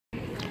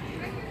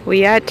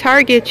We at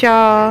Target,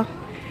 y'all.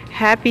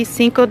 Happy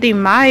Cinco de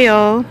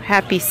Mayo.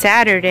 Happy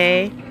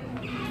Saturday.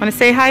 Want to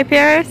say hi,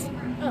 Paris?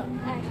 Oh,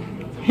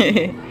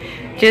 hi.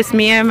 Just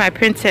me and my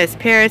princess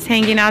Paris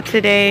hanging out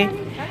today.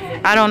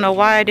 I don't know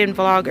why I didn't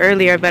vlog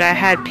earlier, but I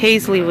had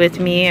Paisley with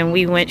me and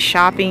we went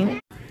shopping.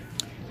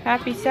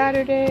 Happy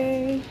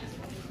Saturday.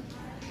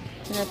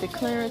 And at the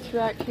clearance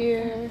rack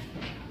here.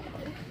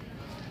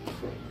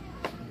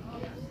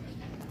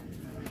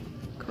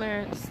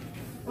 Clearance.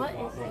 What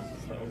is it?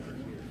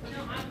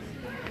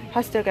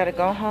 I still gotta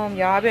go home,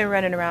 y'all. I've been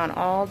running around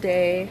all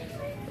day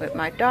with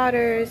my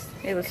daughters.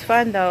 It was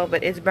fun though,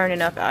 but it's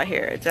burning up out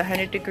here. It's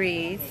 100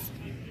 degrees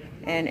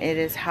and it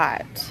is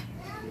hot.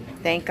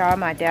 Thank God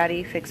my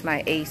daddy fixed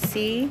my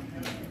AC,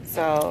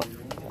 so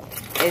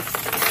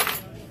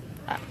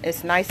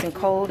it's nice and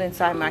cold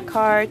inside my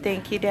car.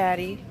 Thank you,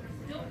 Daddy.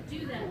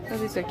 Oh,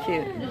 these are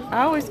cute.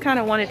 I always kind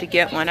of wanted to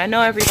get one. I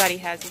know everybody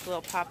has these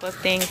little pop-up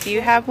things. Do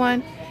you have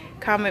one?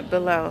 Comment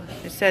below.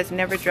 It says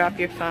never drop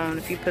your phone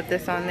if you put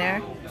this on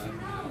there.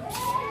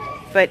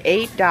 But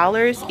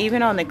 $8,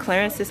 even on the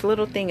clearance, this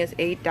little thing is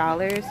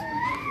 $8.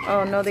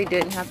 Oh no, they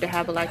didn't have to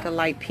have like a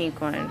light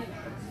pink one.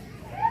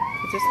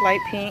 Is this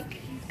light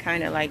pink?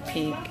 Kind of like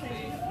pink.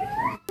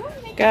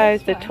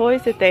 Guys, the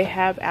toys that they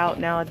have out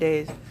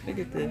nowadays. Look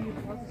at this.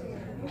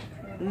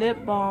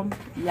 Lip balm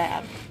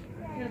lab.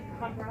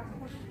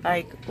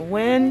 Like,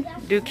 when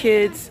do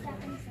kids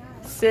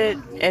sit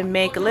and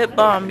make lip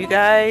balm, you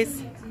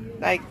guys?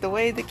 Like the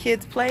way the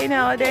kids play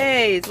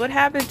nowadays. What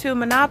happened to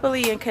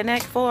Monopoly and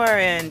Connect 4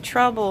 and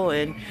Trouble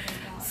and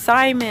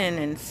Simon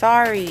and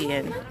Sorry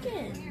and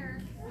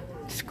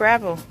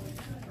Scrabble?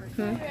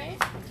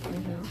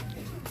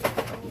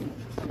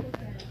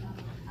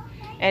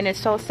 And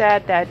it's so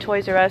sad that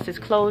Toys R Us is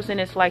closing.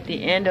 It's like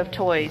the end of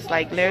toys.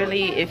 Like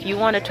literally, if you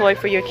want a toy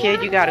for your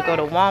kid, you gotta go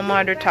to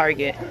Walmart or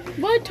Target.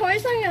 What?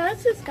 Toys R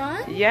Us is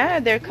gone? Yeah,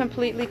 they're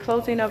completely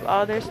closing up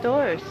all their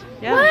stores.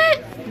 Yeah.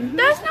 What?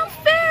 That's not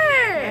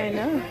fair. I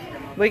know.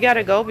 We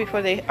gotta go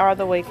before they all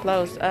the way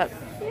closed up.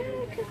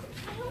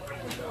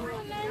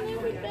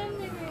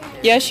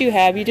 Yes, you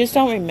have. You just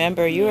don't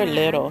remember. You were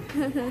little.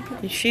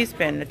 She's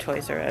been to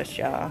Toys R Us,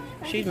 y'all.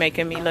 She's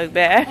making me look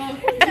bad.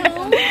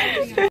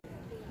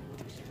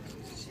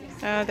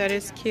 Oh, that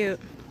is cute.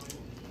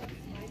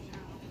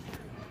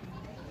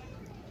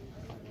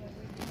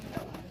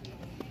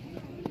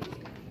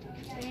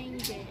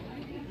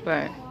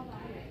 What?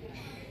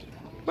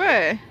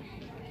 What?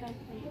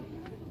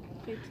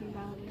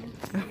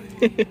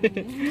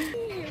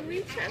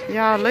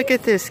 Y'all, look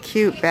at this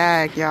cute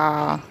bag,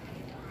 y'all.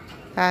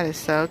 That is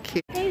so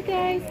cute. Hey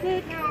guys,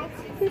 look.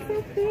 It's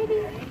so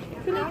pretty.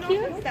 Isn't it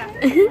cute?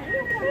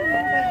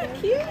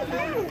 Cute.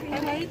 I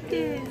like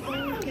this.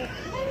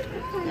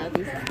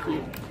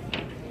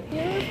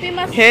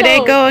 Here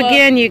they go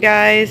again, you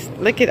guys.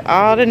 Look at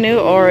all the new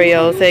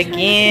Oreos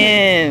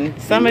again.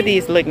 Some of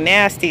these look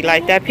nasty,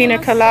 like that pina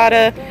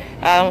colada.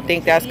 I don't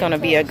think that's gonna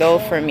be a go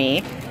for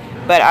me,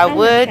 but I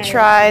would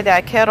try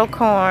that kettle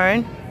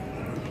corn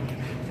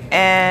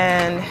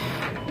and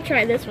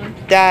try this one.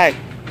 That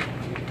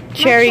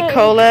cherry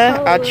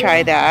cola. I'll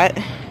try that.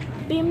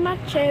 Be my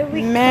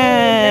cherry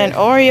Man,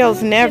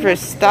 Oreos never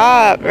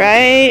stop,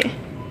 right?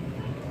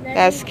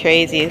 That's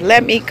crazy.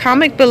 Let me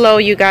comment below,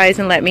 you guys,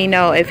 and let me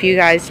know if you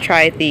guys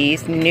tried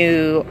these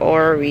new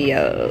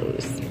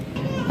Oreos.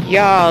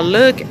 Y'all,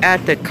 look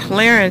at the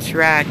clearance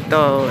rack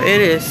though. It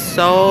is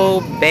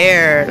so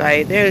bare.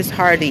 Like, there's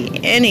hardly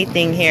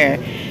anything here.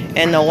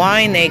 And the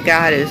wine they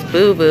got is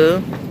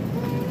boo-boo.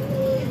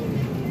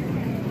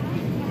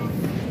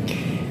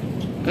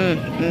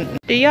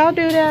 Do y'all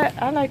do that?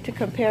 I like to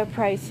compare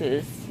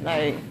prices.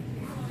 Like,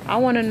 I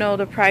want to know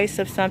the price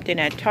of something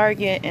at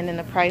Target, and then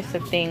the price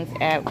of things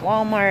at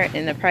Walmart,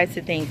 and the price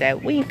of things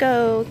at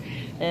Winko's,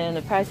 and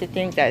the price of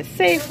things at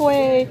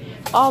Safeway.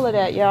 All of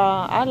that,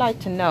 y'all. I like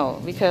to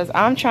know because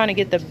I'm trying to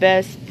get the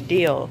best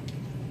deal.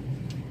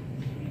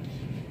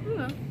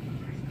 I'm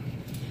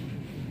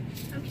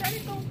trying to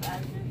go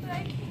faster, but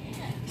I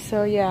can't.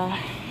 So yeah,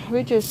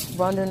 we're just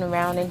wandering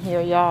around in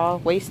here, y'all,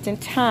 wasting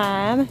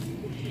time.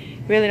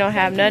 Really don't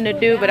have nothing to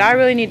do, but I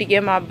really need to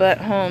get my butt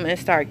home and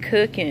start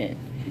cooking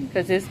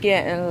because it's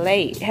getting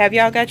late. Have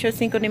y'all got your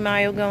Cinco de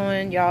Mayo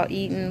going? Y'all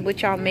eating?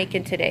 What y'all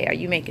making today? Are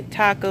you making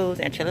tacos,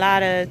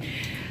 enchiladas,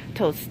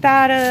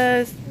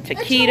 tostadas,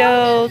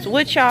 taquitos?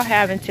 What y'all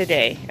having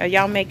today? Are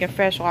y'all making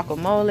fresh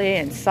guacamole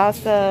and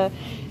salsa?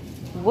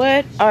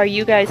 What are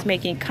you guys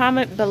making?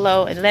 Comment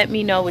below and let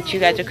me know what you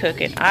guys are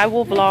cooking. I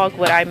will vlog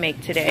what I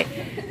make today.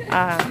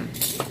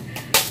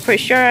 For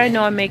sure, I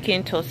know I'm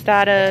making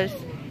tostadas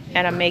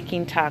and I'm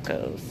making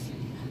tacos.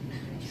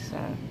 So,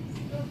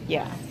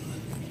 yeah.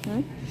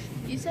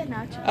 You said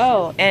nachos.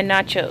 Oh, and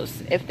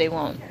nachos if they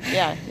want.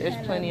 Yeah, there's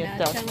plenty of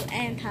stuff.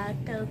 And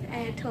tacos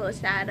and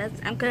tostadas.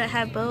 I'm gonna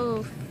have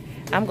both.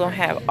 I'm gonna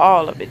have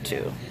all of it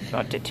too. I'm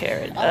about to tear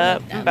it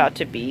up. I'm about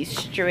to be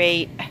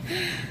straight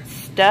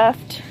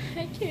stuffed.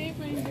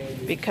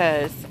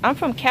 Because I'm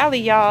from Cali,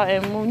 y'all,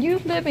 and when you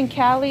live in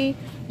Cali,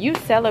 you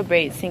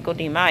celebrate Cinco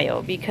de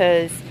Mayo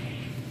because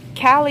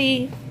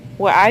Cali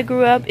where I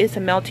grew up, it's a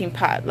melting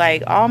pot.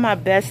 Like, all my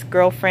best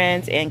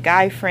girlfriends and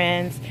guy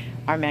friends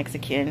are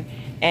Mexican,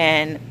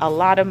 and a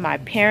lot of my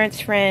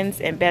parents'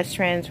 friends and best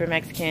friends were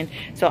Mexican.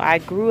 So I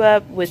grew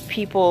up with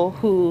people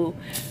who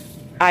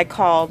I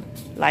called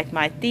like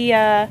my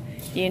tia,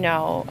 you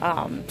know,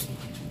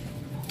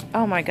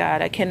 oh my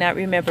God, I cannot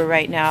remember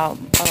right now,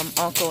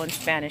 uncle in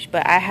Spanish,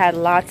 but I had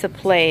lots of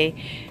play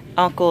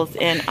uncles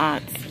and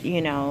aunts,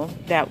 you know,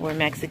 that were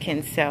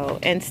Mexican, so,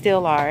 and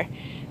still are.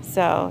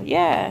 So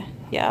yeah,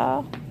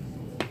 y'all.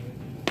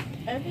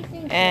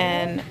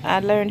 And I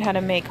learned how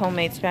to make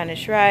homemade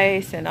Spanish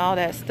rice and all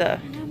that stuff.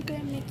 And I'm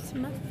gonna make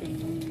some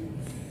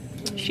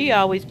muffins. She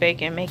always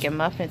making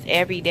muffins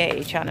every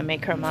day, trying to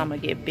make her mama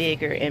get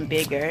bigger and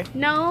bigger.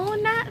 No,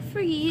 not for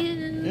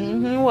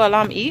you. Well,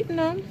 I'm eating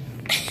them.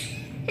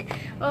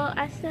 Well,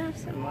 I still have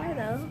some more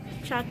though.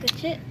 Chocolate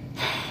chip.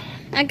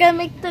 I'm gonna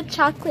make the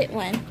chocolate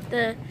one.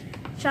 The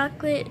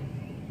chocolate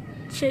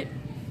chip.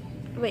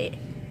 Wait.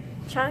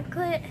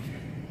 Chocolate.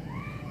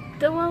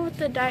 The one with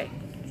the dark.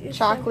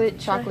 Chocolate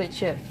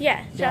chip.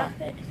 Yeah, Yeah.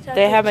 chocolate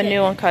They have a chip.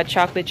 new one called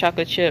chocolate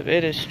chip.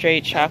 It is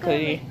straight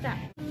chocolatey.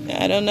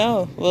 I don't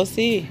know. We'll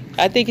see.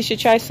 I think you should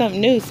try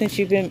something new since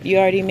you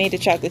already made the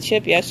chocolate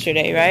chip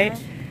yesterday, right?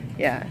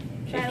 Yeah.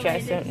 Should try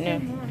something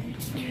new.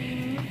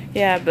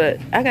 Yeah, but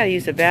I gotta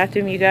use the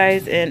bathroom, you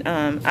guys, and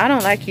I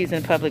don't like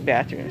using public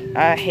bathrooms.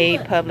 I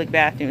hate public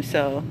bathrooms.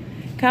 So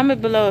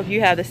comment below if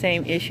you have the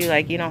same issue,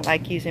 like you don't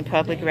like using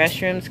public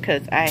restrooms,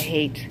 because I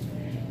hate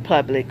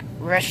public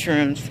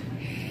restrooms.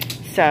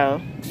 So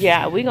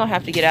yeah, we're gonna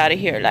have to get out of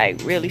here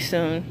like really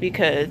soon,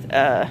 because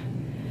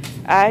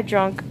I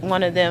drunk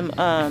one of them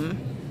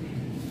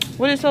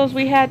what is those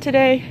we had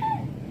today?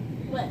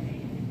 What?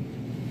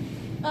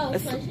 Oh,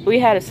 slushy? We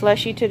had a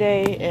slushy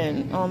today,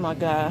 and oh my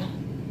God,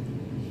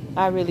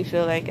 I really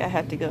feel like I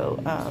have to go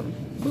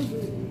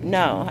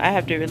no, I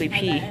have to really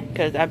pee,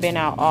 because I've been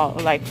out all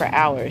like for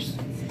hours.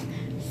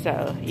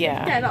 So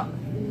yeah,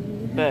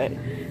 but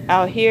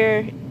out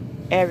here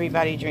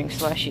everybody drinks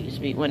slushies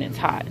when it's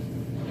hot.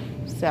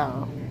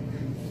 So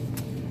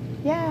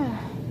yeah,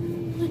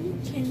 You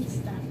can't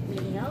stop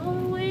me all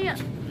the way up.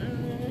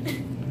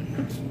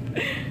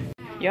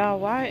 y'all,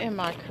 why am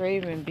I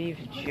craving beef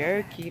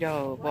jerky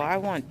though? Well, I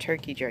want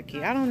turkey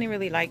jerky. I don't even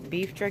really like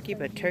beef jerky,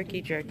 but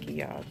turkey jerky,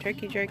 y'all.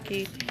 Turkey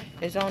jerky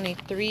is only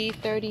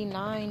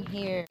 $3.39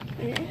 here.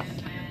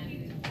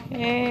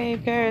 Hey,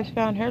 Paris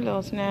found her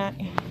little snack.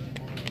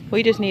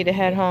 We just need to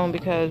head home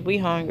because we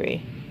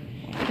hungry.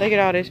 Look at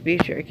all this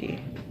beef jerky.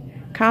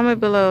 Comment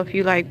below if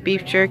you like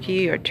beef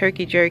jerky or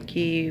turkey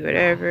jerky,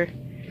 whatever.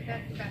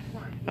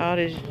 All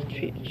this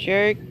beef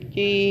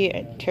jerky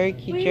and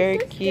turkey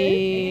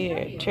jerky,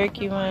 or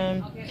turkey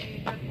one.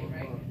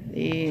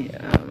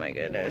 Oh my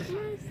goodness.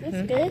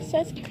 It's good. It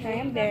says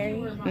cranberry.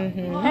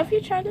 Have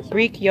you tried this?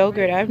 Greek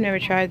yogurt. I've never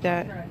tried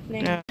that.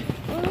 No.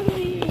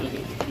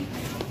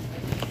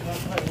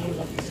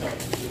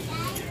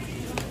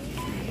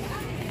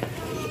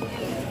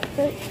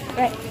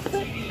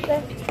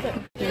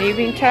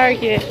 Leaving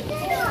Target.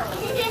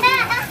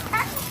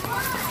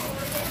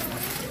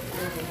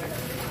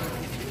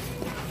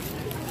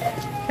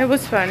 It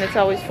was fun. It's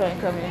always fun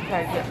coming to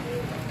Target.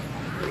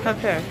 Up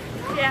here.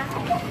 Yeah.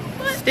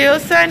 Still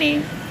sunny.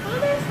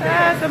 What is Ah,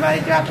 that?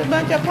 somebody dropped a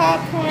bunch of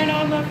popcorn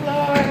on the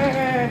floor.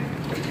 I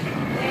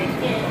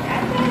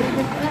thought it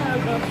was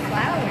the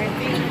flower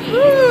thingy.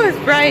 Ooh, it's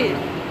bright.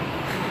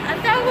 I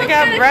thought it was Look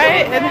how gonna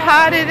bright cool and down.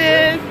 hot it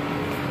is.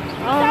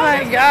 Oh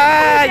my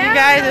God, you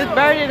guys, it's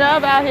burning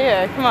up out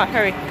here. Come on,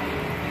 hurry. I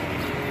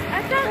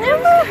thought it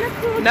was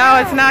gonna cool No,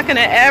 down. it's not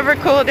gonna ever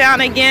cool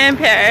down again,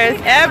 Paris.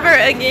 Ever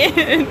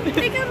again.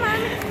 Take a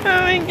moment.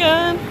 Oh my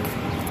God.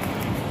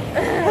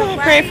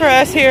 Pray for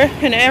us here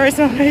in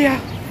Arizona, yeah.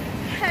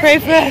 Pray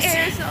for us.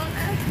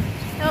 Arizona.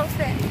 No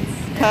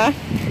offense. Huh?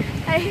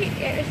 I hate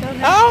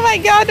Arizona. Oh my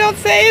God, don't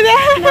say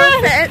that. No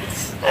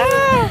offense.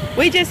 Oh,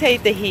 we just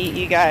hate the heat,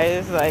 you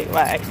guys. Like,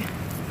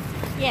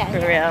 Yeah. for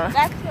real.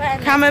 That's what I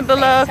meant Comment to say,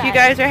 below if you sorry.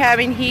 guys are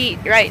having heat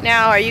right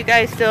now. Are you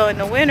guys still in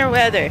the winter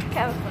weather?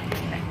 California.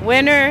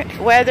 Winter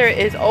weather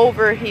is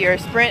over here.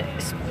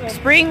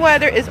 Spring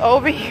weather is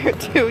over here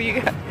too,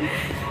 you guys.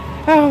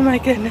 Oh my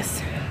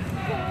goodness.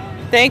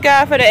 Thank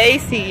God for the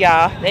AC,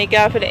 y'all. Thank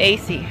God for the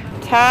AC.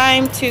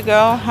 Time to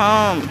go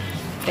home.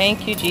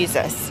 Thank you,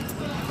 Jesus.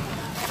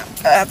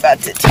 I'm about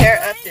to tear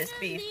up this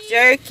beef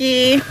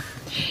jerky.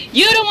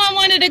 You the one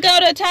wanted to go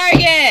to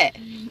Target.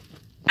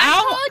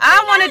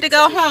 I wanted to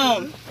go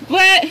home.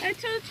 What? I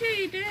told you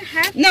you didn't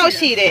have to. No,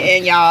 she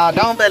didn't, y'all.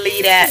 Don't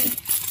believe that.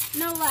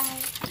 No lie.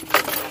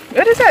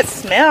 What does that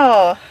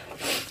smell?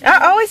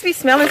 I always be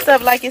smelling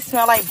stuff like it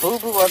smell like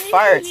boo-boo or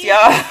farts, y'all.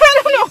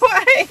 I don't know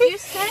why. You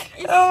said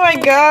it's Oh my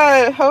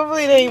God.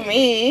 Hopefully it ain't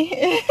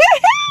me.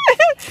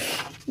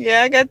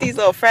 Yeah, I got these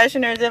little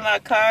fresheners in my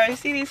car. You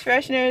see these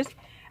fresheners?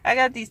 I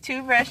got these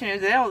 2 fresheners.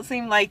 They don't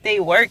seem like they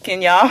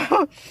working,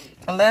 y'all.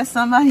 Unless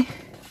somebody...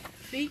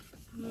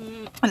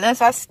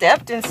 Unless I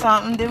stepped in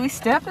something. Did we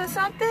step in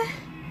something?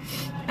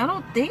 I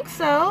don't think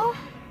so.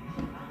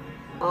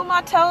 Oh,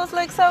 my toes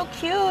look so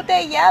cute.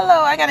 They're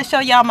yellow. I gotta show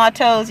y'all my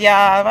toes,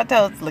 y'all. My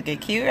toes looking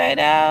cute right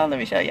now. Let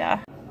me show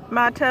y'all.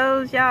 My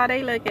toes, y'all,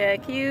 they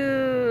looking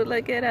cute.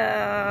 Look at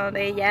them.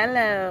 They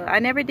yellow. I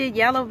never did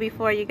yellow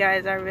before, you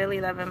guys. I really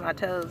loving my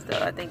toes,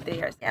 though. I think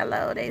they are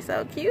yellow. They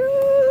so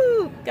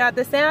cute. Got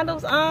the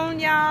sandals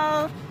on,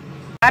 y'all.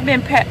 I've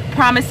been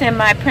promising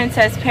my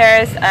Princess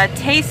Paris a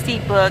Tasty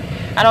book.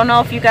 I don't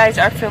know if you guys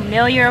are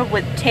familiar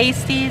with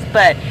Tasties,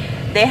 but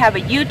they have a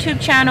YouTube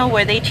channel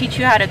where they teach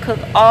you how to cook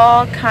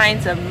all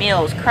kinds of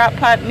meals. Crock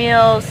pot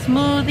meals,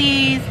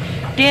 smoothies,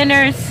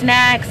 dinners,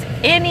 snacks,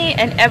 any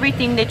and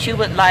everything that you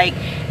would like.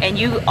 And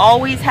you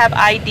always have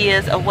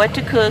ideas of what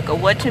to cook or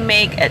what to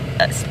make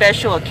at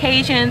special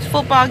occasions,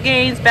 football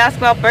games,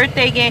 basketball,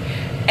 birthday game,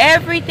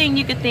 everything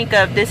you could think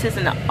of. This is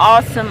an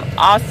awesome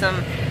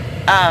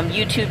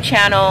YouTube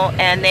channel,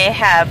 and they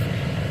have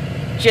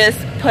just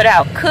put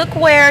out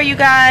cookware, you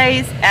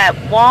guys, at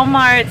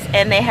Walmart's,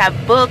 and they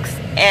have books.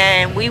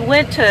 And we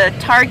went to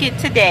Target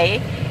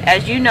today,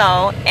 as you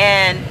know,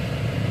 and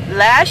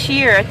last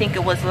year, I think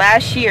it was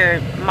last year,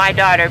 my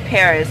daughter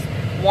Paris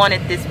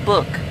wanted this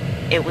book.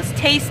 It was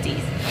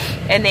Tasties,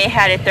 and they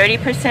had it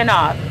 30%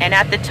 off, and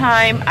at the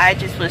time I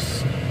just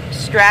was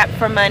strapped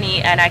for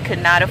money and I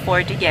could not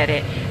afford to get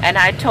it. And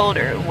I told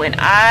her, when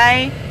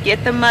I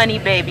get the money,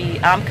 baby,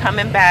 I'm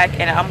coming back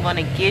and I'm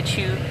gonna get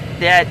you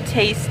that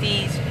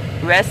Tasties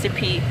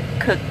recipe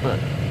cookbook.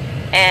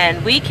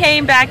 And we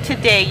came back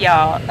today,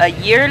 y'all, a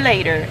year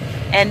later,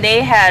 and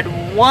they had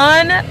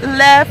one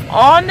left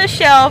on the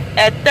shelf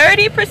at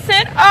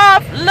 30%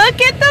 off.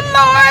 Look at the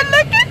Lord.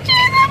 Look at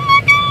Jesus.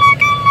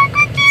 Look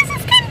what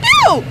Jesus can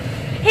do.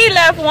 He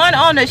left one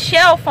on the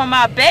shelf for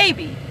my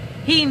baby.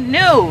 He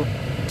knew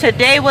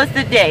today was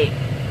the day,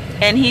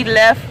 and he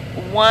left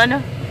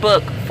one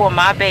book for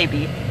my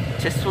baby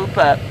to swoop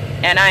up.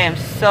 And I am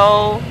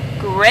so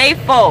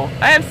grateful.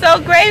 I am so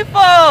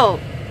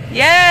grateful.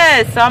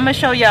 Yes, so I'm gonna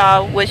show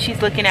y'all what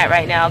she's looking at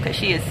right now, because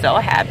she is so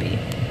happy.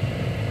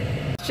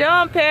 Show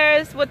 'em,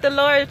 Paris, what the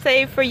Lord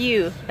saved for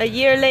you a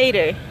year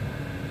later.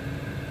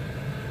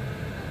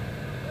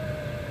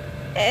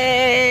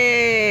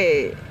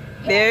 Hey,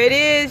 there it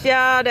is,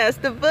 y'all. That's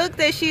the book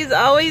that she's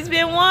always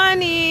been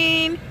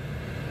wanting.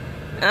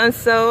 I'm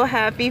so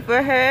happy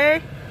for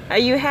her. Are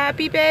you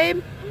happy, babe?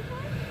 Mm-hmm.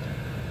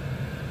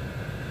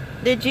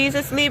 Did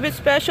Jesus leave it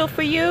special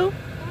for you?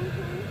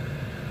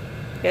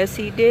 Mm-hmm. Yes,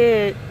 he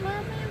did.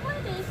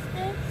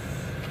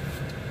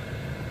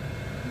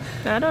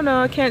 I don't know.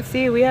 I can't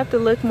see. We have to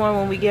look more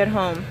when we get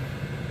home.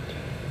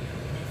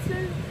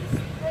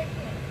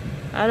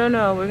 I don't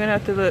know. We're going to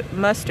have to look.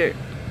 Mustard.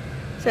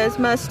 It says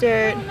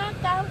mustard. No,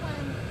 not that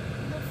one.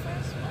 The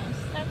first one.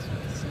 That's what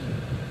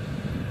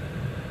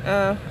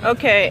it's.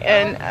 Okay.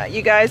 And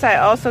you guys, I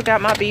also got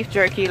my beef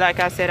jerky like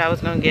I said I was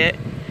going to get.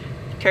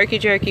 Turkey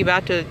jerky.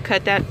 About to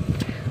cut that.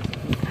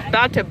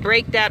 About to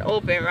break that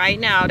open right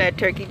now. That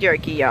turkey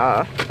jerky,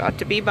 y'all. About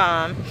to be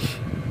bomb.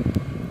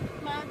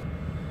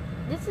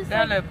 This is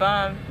that like,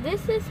 bomb.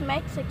 This is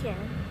Mexican.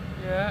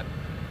 Yeah.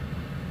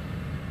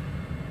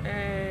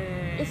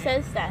 Hey. It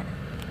says that.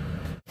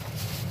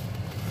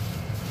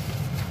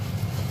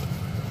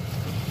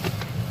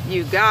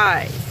 You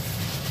guys.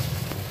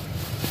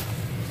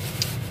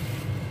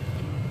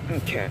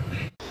 Okay.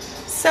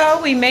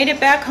 So we made it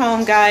back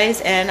home,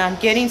 guys, and I'm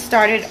getting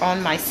started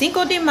on my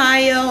Cinco de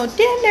Mayo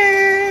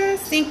dinner.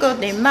 Cinco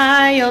de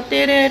Mayo,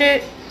 did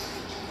it.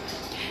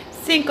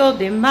 Cinco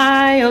de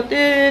Mayo,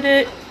 did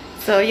it.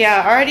 So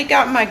yeah, I already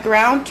got my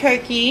ground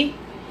turkey.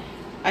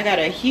 I got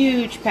a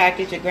huge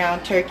package of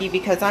ground turkey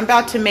because I'm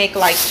about to make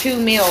like 2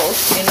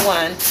 meals in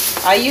one.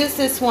 I use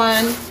this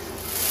one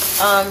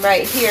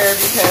right here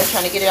because I'm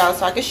trying to get it out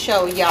so I can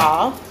show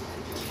y'all.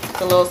 It's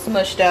a little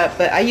smushed up,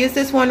 but I use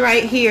this one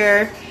right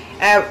here.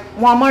 At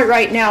Walmart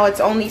right now, it's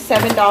only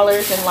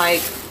 $7 and like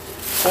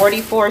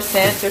 44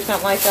 cents or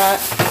something like that.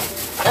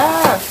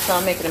 So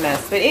I'm making a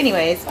mess. But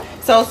anyways,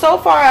 so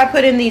far I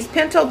put in these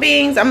pinto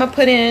beans. I'm gonna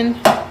put in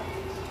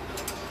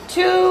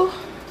 2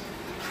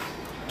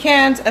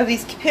 cans of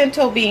these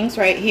pinto beans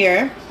right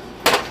here.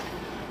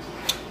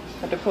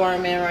 Have to pour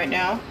them in right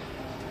now.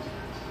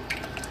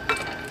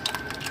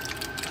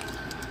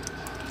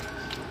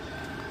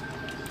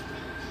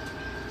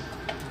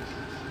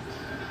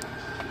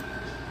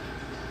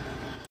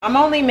 I'm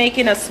only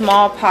making a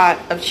small pot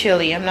of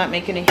chili. I'm not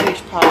making a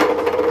huge pot.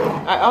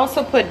 I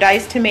also put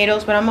diced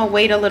tomatoes, but I'm gonna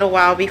wait a little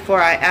while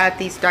before I add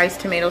these diced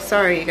tomatoes.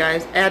 Sorry, you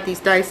guys. Add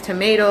these diced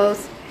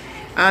tomatoes.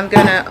 I'm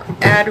gonna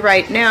add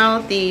right now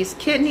these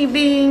kidney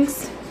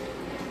beans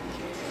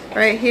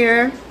right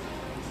here.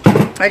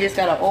 I just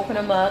gotta open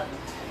them up.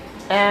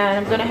 And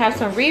I'm gonna have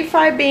some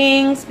refried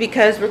beans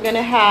because we're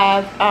gonna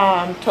have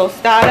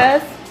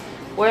tostadas.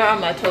 Where are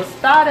my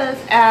tostadas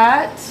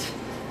at?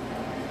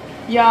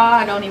 Y'all,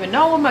 I don't even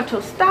know where my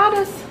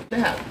tostadas. I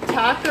have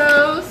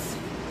tacos.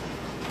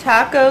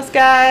 Tacos,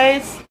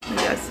 guys. You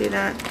guys see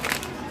that?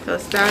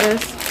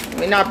 Tostadas. Let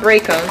me not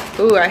break them.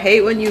 Ooh, I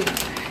hate when you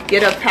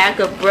get a pack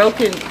of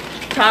broken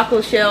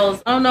taco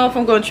shells. I don't know if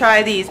I'm gonna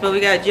try these, but we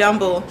got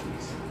jumbo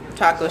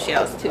taco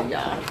shells too,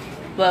 y'all.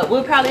 But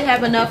we'll probably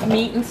have enough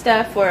meat and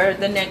stuff for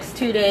the next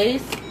 2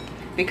 days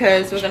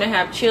because we're gonna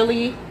have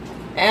chili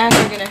and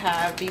we're gonna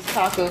have these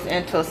tacos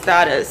and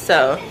tostadas.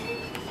 So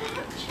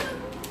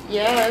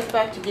yeah, it's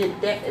about to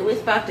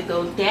it's about to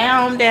go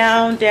down,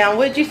 down, down.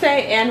 What'd you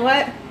say? And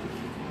what?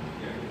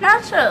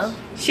 Nacho.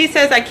 She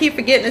says I keep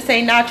forgetting to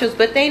say nachos,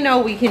 but they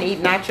know we can eat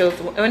nachos.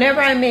 Whenever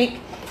I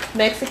make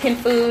Mexican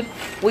food,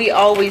 we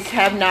always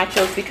have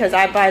nachos because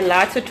I buy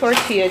lots of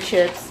tortilla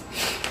chips.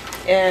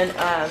 And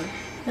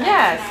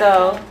yeah,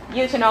 so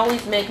you can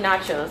always make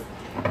nachos.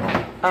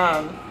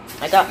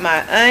 I got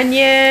my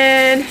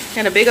onion,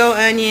 got a big old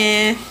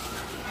onion.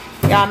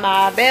 Got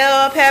my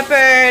bell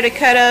pepper to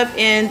cut up,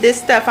 and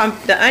this stuff,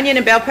 the onion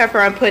and bell pepper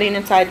I'm putting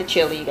inside the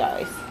chili, you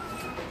guys.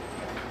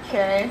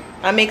 Okay,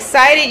 I'm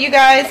excited, you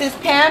guys. This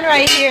pan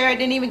right here, I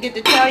didn't even get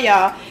to tell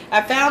y'all.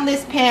 I found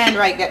this pan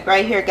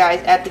right here,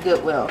 guys, at the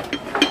Goodwill.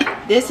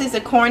 This is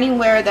a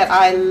Corningware that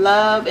I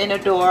love and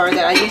adore,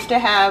 that I used to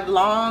have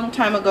long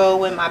time ago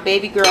when my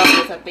baby girl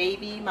was a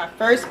baby. My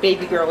first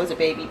baby girl was a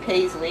baby,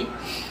 Paisley.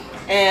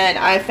 And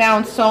I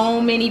found so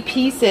many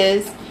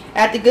pieces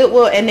at the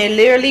Goodwill, and they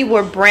literally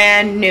were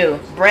brand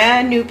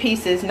new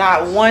pieces.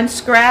 Not one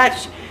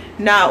scratch,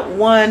 not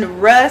one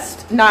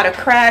rust, not a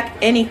crack,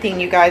 anything,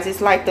 you guys.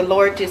 It's like the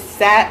Lord just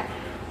sat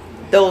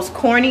those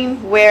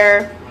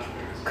Corningware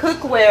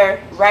cookware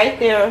right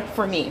there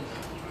for me.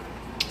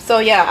 So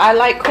yeah, I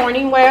like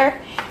Corningware,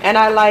 and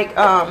I like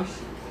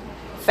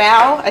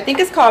Fal. I think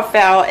it's called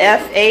Fal,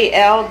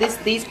 F-A-L.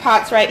 These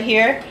pots right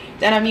here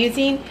that I'm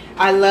using,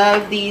 I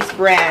love these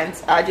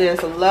brands. I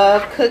just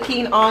love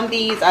cooking on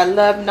these. I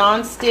love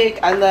non-stick.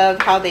 I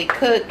love how they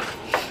cook.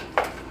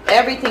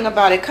 Everything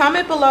about it.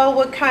 Comment below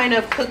what kind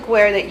of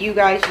cookware that you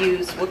guys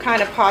use. What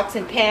kind of pots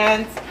and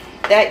pans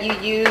that you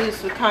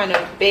use. What kind of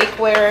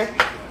bakeware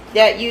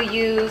that you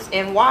use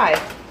and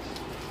why.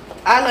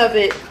 I love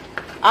it.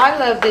 I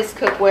love this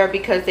cookware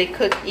because they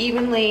cook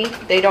evenly.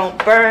 They don't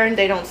burn.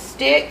 They don't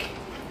stick.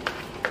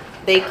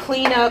 They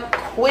clean up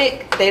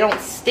quick. They don't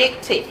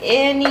stick to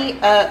any,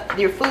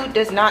 your food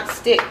does not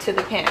stick to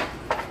the pan.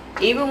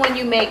 Even when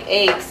you make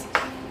eggs,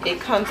 it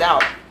comes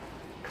out.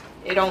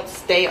 It don't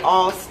stay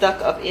all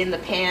stuck up in the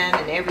pan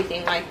and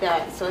everything like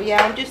that. So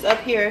yeah, I'm just up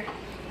here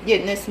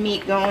getting this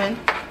meat going.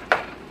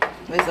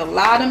 There's a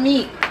lot of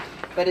meat,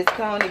 but it's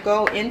going to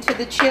go into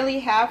the chili.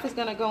 Half is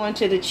going to go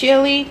into the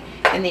chili,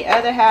 and the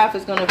other half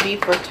is going to be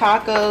for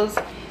tacos,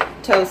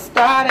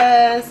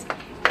 tostadas,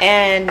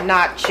 and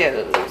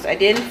nachos. I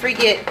didn't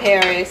forget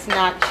Paris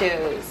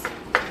nachos.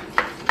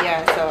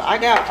 Yeah, so I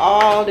got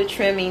all the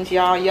trimmings,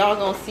 y'all. Y'all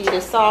gonna see the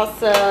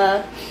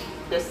salsa,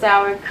 the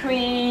sour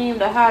cream,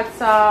 the hot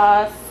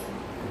sauce,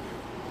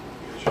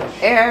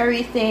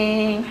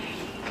 everything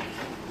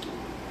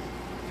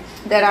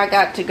that I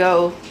got to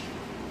go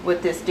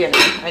with this dinner.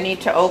 I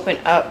need to open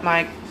up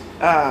my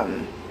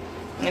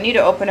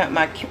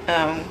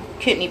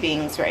kidney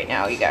beans right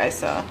now, you guys.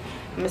 So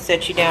I'm gonna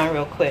set you down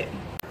real quick.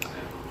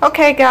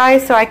 Okay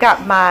guys, so I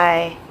got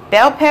my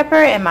bell pepper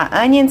and my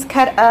onions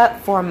cut up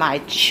for my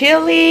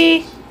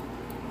chili.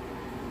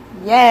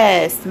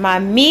 Yes, my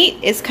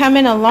meat is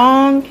coming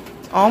along.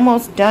 It's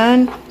almost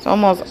done. It's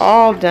almost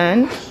all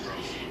done.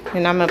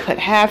 And I'm gonna put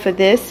half of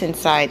this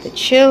inside the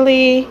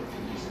chili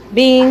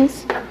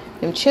beans.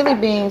 Them chili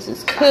beans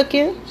is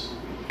cooking.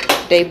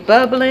 They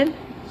bubbling.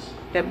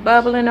 They're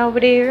bubbling over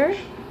there.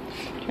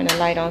 Turn the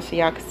light on so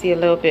y'all can see a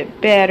little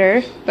bit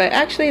better. But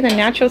actually the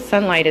natural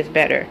sunlight is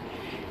better.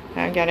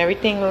 I got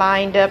everything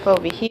lined up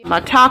over here. My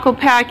taco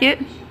packet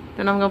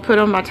that I'm going to put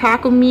on my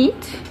taco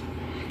meat.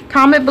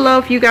 Comment below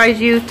if you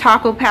guys use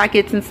taco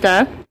packets and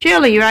stuff.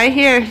 Chili right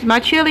here. It's my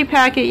chili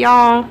packet,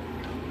 y'all.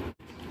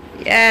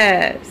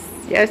 Yes.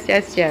 Yes,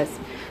 yes, yes.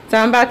 So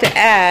I'm about to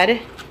add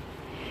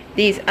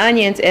these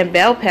onions and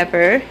bell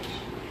pepper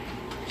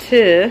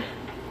to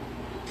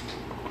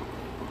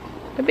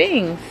the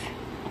beans.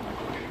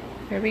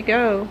 There we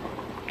go.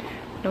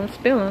 Don't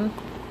spill them.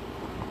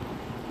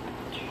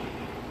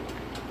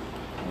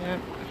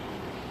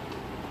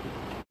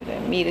 The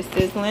meat is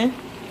sizzling.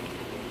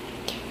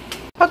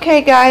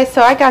 Okay guys,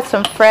 so I got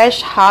some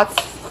fresh hot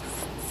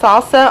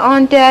salsa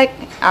on deck.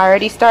 I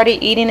already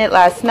started eating it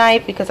last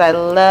night because I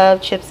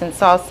love chips and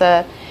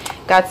salsa.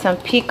 Got some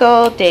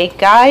pico de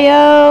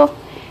gallo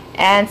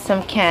and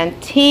some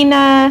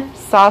cantina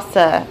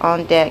salsa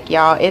on deck,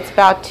 y'all. It's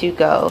about to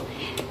go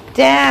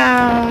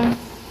down.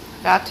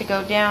 About to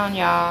go down,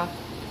 y'all.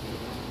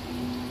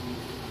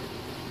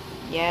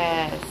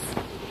 Yes.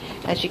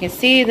 As you can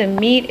see, the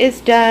meat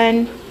is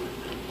done.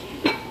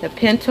 The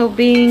pinto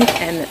beans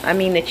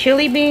and the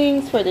chili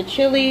beans for the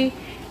chili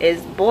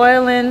is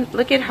boiling.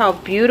 Look at how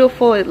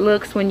beautiful it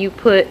looks when you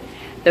put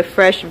the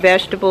fresh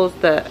vegetables,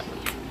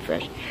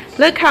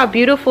 look how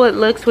beautiful it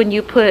looks when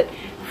you put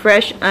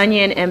fresh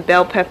onion and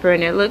bell pepper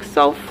in it. It looks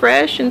so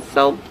fresh and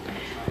so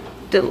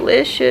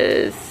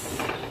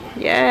delicious.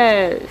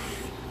 Yes.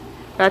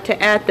 About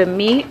to add the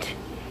meat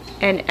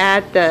and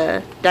add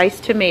the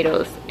diced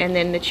tomatoes and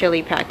then the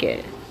chili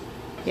packet.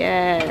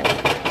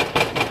 Yes.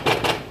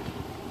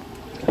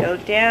 Go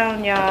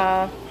down,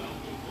 y'all.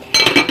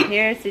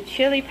 here's the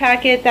chili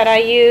packet that I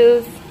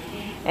use,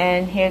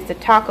 and here's the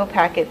taco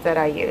packets that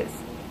I use.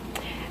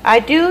 I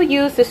do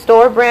use the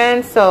store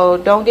brand, so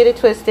don't get it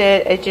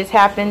twisted. It just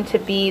happened to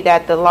be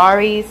that the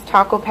Lawry's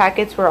taco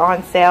packets were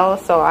on sale,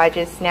 so I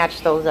just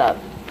snatched those up.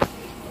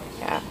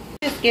 Yeah.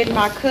 Just getting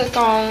my cook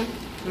on.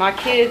 My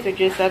kids are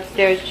just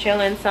upstairs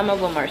chilling. Some of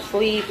them are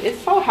asleep. It's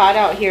so hot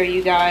out here,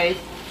 you guys.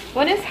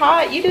 When it's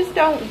hot, you just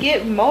don't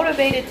get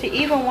motivated to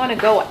even want to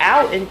go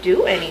out and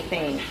do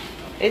anything.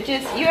 It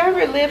just, you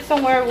ever live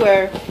somewhere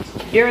where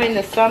during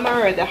the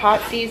summer or the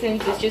hot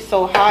seasons it's just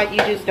so hot you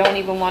just don't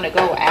even want to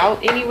go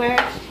out anywhere?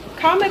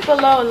 Comment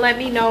below and let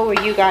me know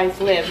where you guys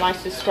live, my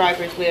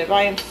subscribers live.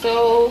 I am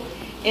so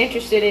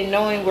interested in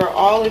knowing where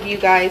all of you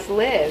guys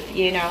live,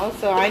 you know,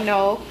 so I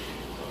know,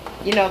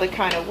 you know, the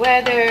kind of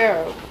weather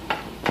or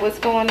what's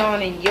going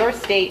on in your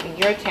state and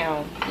your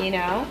town, you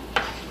know.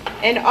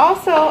 And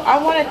also,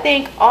 I want to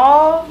thank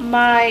all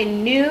my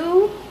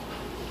new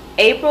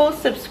April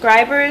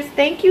subscribers.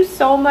 Thank you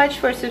so much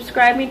for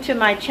subscribing to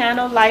my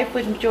channel, Life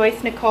with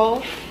Joyce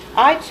Nicole.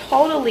 I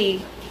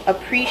totally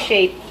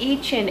appreciate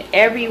each and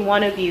every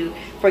one of you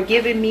for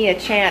giving me a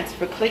chance,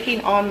 for clicking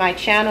on my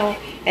channel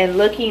and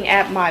looking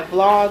at my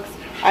vlogs.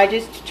 I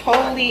just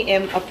totally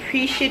am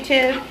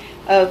appreciative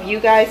of you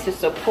guys, the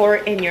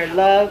support and your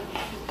love.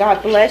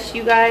 God bless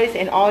you guys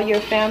and all your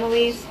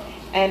families.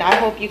 And I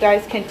hope you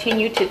guys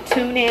continue to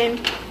tune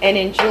in and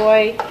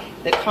enjoy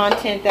the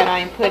content that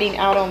I'm putting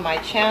out on my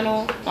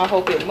channel. I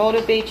hope it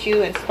motivates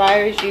you,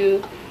 inspires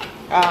you,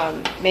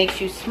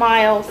 makes you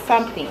smile,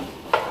 something.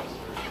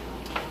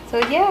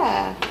 So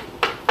yeah.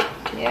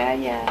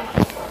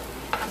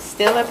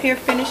 Still up here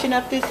finishing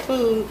up this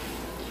food.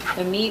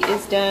 The meat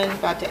is done.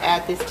 About to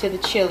add this to the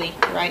chili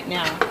right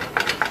now.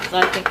 So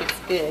I think it's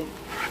good.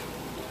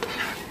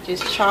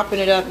 Just chopping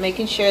it up,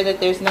 making sure that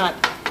there's not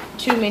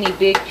too many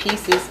big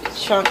pieces,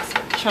 chunks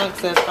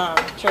of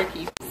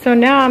turkey. So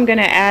now I'm going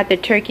to add the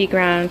turkey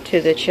ground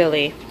to the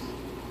chili.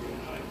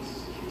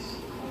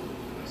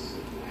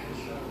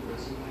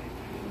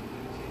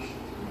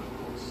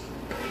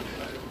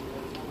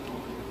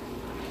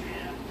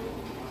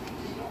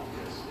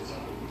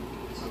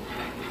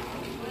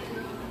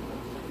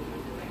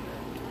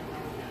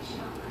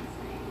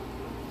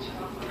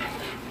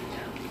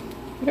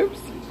 Oops.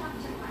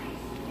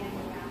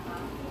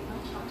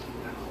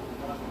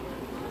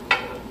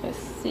 Let's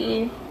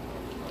see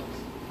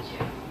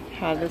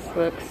how this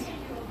looks.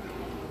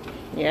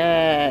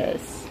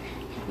 Yes.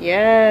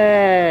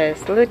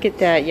 Look at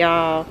that,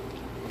 y'all.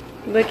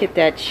 Look at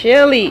that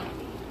chili.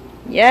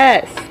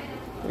 Yes.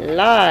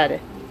 Lord.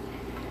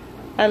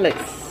 That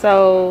looks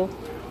so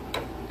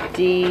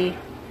delicious.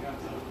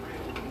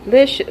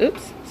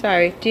 Oops.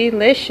 Sorry.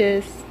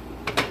 Delicious.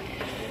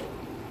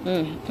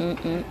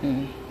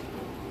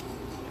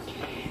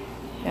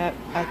 Yep.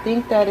 I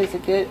think that is a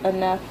good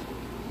enough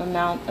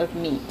amount of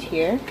meat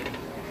here.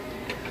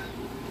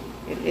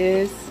 It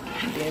is.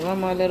 Get one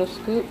more little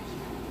scoop.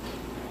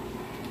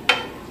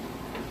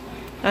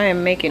 I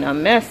am making a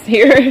mess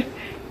here,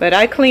 but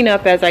I clean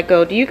up as I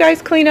go. Do you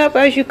guys clean up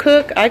as you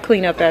cook? I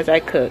clean up as I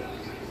cook.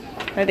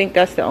 I think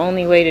that's the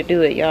only way to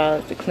do it, y'all,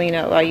 is to clean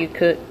up while you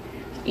cook.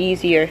 It's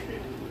easier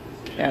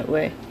that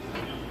way.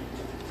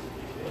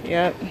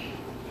 Yep.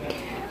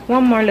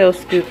 One more little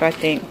scoop, I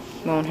think,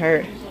 won't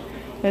hurt.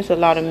 There's a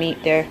lot of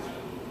meat there.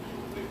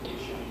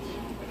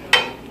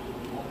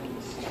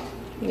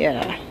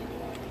 Yeah,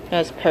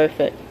 that's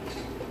perfect.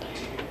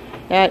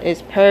 That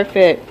is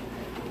perfect.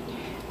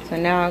 So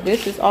now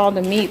this is all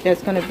the meat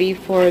that's going to be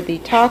for the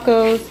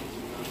tacos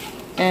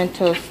and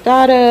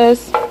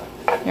tostadas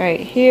right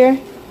here.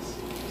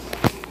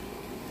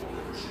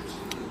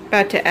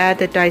 About to add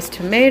the diced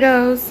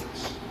tomatoes.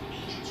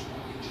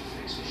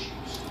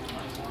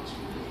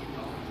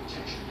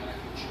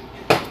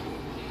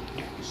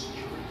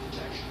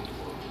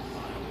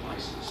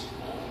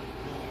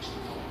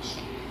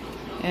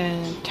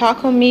 And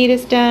taco meat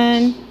is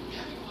done.